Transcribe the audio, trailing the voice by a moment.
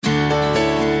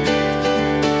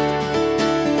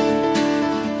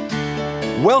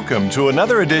Welcome to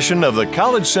another edition of the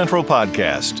College Central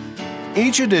Podcast.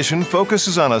 Each edition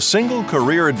focuses on a single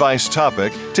career advice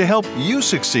topic to help you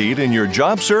succeed in your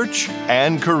job search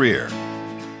and career.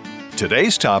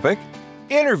 Today's topic,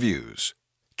 interviews.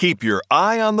 Keep your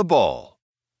eye on the ball.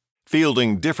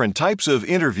 Fielding different types of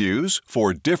interviews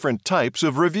for different types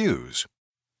of reviews.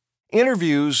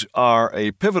 Interviews are a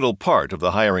pivotal part of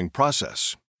the hiring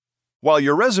process. While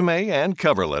your resume and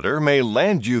cover letter may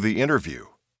land you the interview,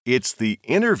 it's the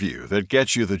interview that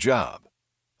gets you the job.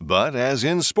 But as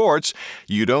in sports,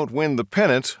 you don't win the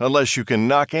pennant unless you can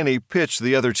knock any pitch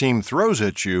the other team throws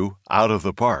at you out of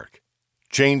the park.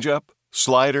 Changeup,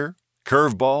 slider,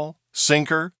 curveball,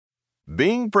 sinker.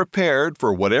 Being prepared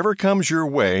for whatever comes your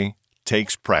way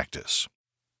takes practice.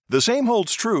 The same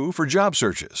holds true for job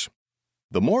searches.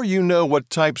 The more you know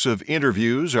what types of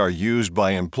interviews are used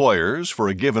by employers for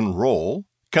a given role,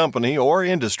 company, or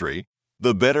industry,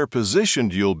 the better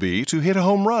positioned you'll be to hit a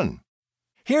home run.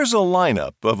 Here's a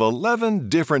lineup of 11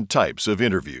 different types of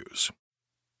interviews.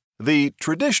 The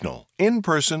traditional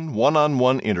in-person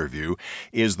one-on-one interview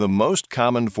is the most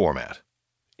common format.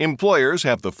 Employers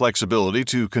have the flexibility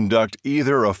to conduct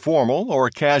either a formal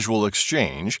or casual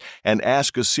exchange and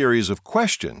ask a series of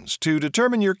questions to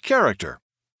determine your character,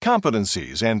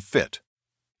 competencies, and fit.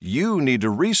 You need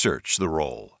to research the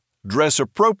role, dress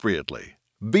appropriately,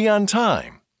 be on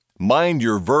time, mind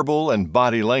your verbal and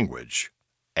body language,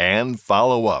 and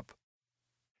follow up.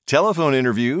 Telephone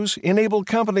interviews enable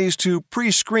companies to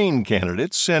pre-screen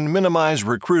candidates and minimize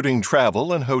recruiting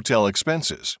travel and hotel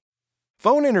expenses.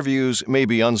 Phone interviews may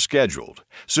be unscheduled,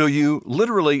 so you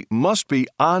literally must be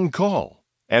on call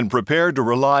and prepared to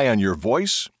rely on your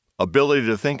voice, ability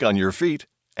to think on your feet,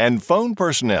 and phone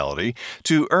personality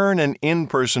to earn an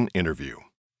in-person interview.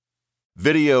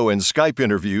 Video and Skype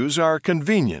interviews are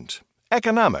convenient,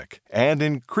 economic, and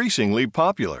increasingly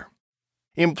popular.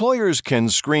 Employers can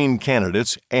screen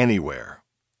candidates anywhere.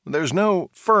 There's no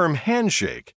firm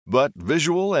handshake, but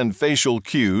visual and facial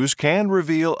cues can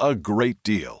reveal a great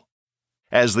deal.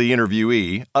 As the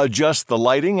interviewee, adjust the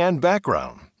lighting and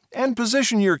background, and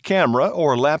position your camera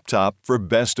or laptop for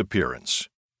best appearance.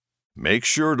 Make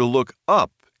sure to look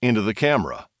up into the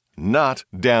camera, not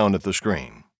down at the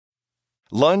screen.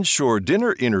 Lunch or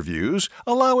dinner interviews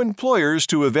allow employers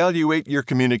to evaluate your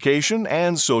communication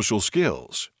and social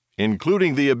skills,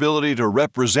 including the ability to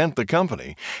represent the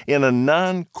company in a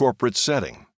non-corporate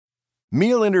setting.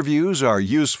 Meal interviews are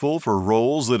useful for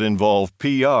roles that involve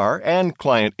PR and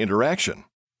client interaction.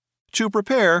 To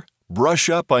prepare, brush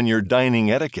up on your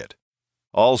dining etiquette.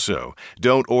 Also,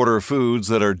 don't order foods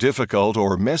that are difficult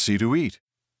or messy to eat.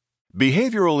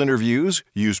 Behavioral interviews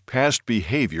use past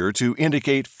behavior to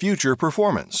indicate future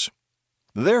performance.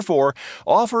 Therefore,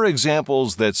 offer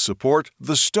examples that support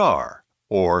the STAR,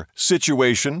 or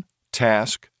situation,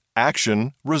 task,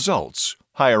 action, results,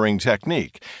 hiring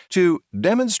technique, to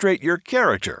demonstrate your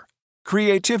character,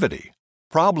 creativity,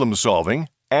 problem-solving,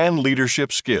 and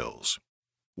leadership skills.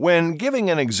 When giving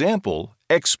an example,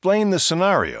 explain the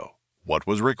scenario, what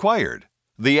was required,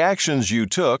 the actions you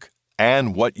took,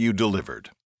 and what you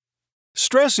delivered.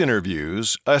 Stress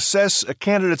interviews assess a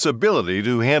candidate's ability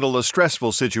to handle a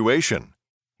stressful situation,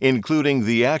 including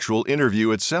the actual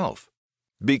interview itself.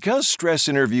 Because stress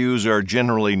interviews are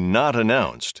generally not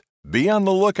announced, be on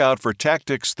the lookout for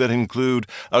tactics that include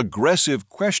aggressive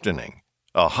questioning,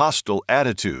 a hostile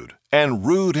attitude, and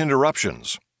rude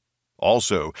interruptions.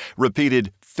 Also,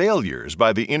 repeated failures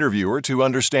by the interviewer to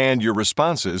understand your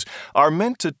responses are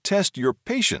meant to test your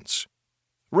patience.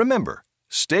 Remember,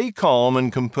 stay calm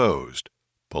and composed.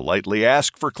 Politely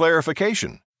ask for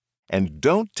clarification. And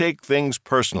don't take things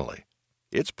personally.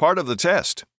 It's part of the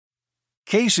test.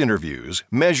 Case interviews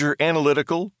measure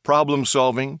analytical,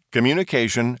 problem-solving,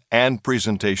 communication, and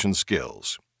presentation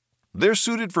skills. They're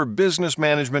suited for business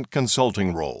management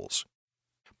consulting roles.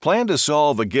 Plan to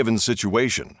solve a given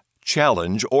situation,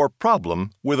 challenge, or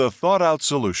problem with a thought-out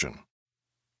solution.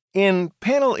 In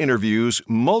panel interviews,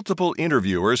 multiple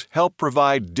interviewers help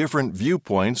provide different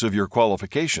viewpoints of your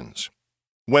qualifications.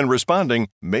 When responding,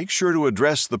 make sure to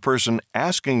address the person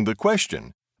asking the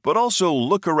question, but also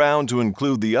look around to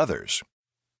include the others.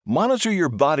 Monitor your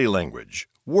body language,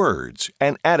 words,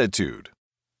 and attitude.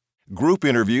 Group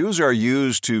interviews are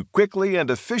used to quickly and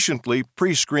efficiently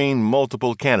pre-screen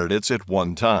multiple candidates at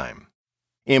one time.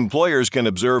 Employers can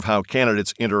observe how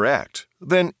candidates interact,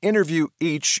 then interview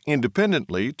each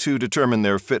independently to determine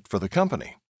their fit for the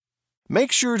company.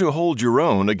 Make sure to hold your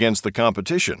own against the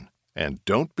competition, and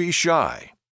don't be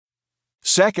shy.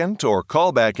 Second or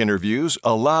callback interviews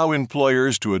allow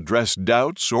employers to address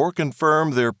doubts or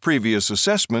confirm their previous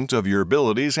assessment of your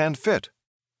abilities and fit.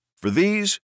 For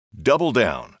these, Double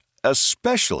down,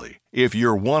 especially if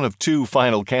you're one of 2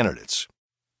 final candidates.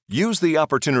 Use the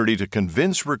opportunity to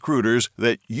convince recruiters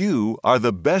that you are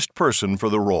the best person for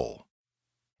the role.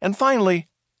 And finally,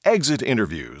 exit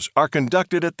interviews are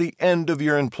conducted at the end of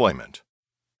your employment.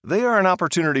 They are an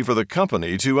opportunity for the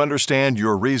company to understand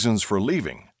your reasons for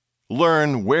leaving,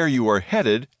 learn where you are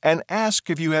headed, and ask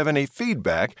if you have any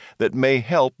feedback that may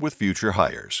help with future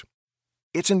hires.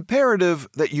 It's imperative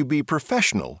that you be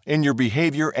professional in your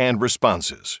behavior and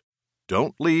responses.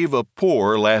 Don't leave a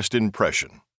poor last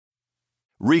impression.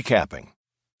 Recapping.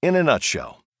 In a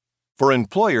nutshell, for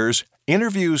employers,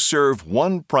 interviews serve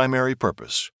one primary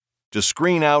purpose: to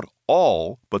screen out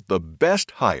all but the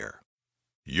best hire.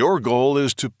 Your goal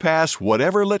is to pass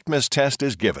whatever litmus test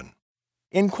is given.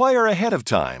 Inquire ahead of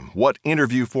time what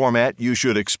interview format you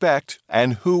should expect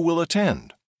and who will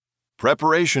attend.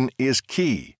 Preparation is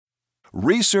key.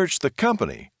 Research the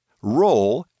company,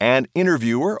 role, and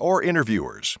interviewer or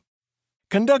interviewers.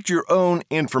 Conduct your own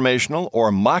informational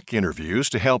or mock interviews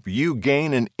to help you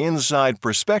gain an inside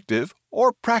perspective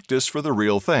or practice for the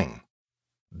real thing.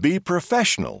 Be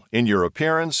professional in your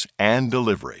appearance and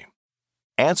delivery.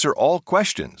 Answer all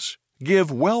questions.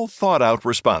 Give well-thought-out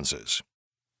responses.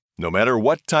 No matter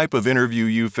what type of interview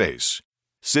you face,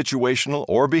 situational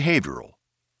or behavioral,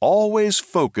 always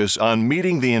focus on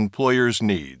meeting the employer's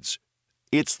needs.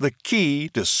 It's the key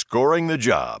to scoring the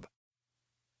job.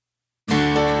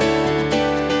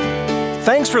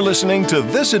 Thanks for listening to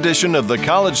this edition of the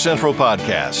College Central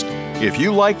Podcast. If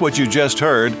you like what you just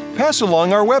heard, pass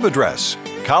along our web address,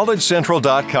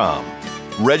 collegecentral.com.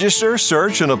 Register,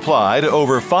 search, and apply to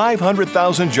over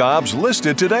 500,000 jobs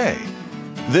listed today.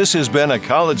 This has been a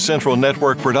College Central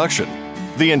Network production.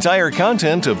 The entire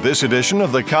content of this edition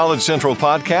of the College Central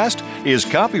Podcast is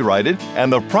copyrighted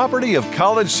and the property of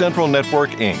College Central Network,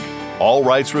 Inc. All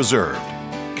rights reserved.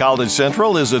 College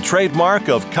Central is a trademark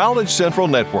of College Central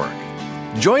Network.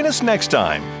 Join us next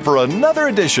time for another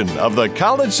edition of the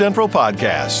College Central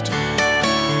Podcast.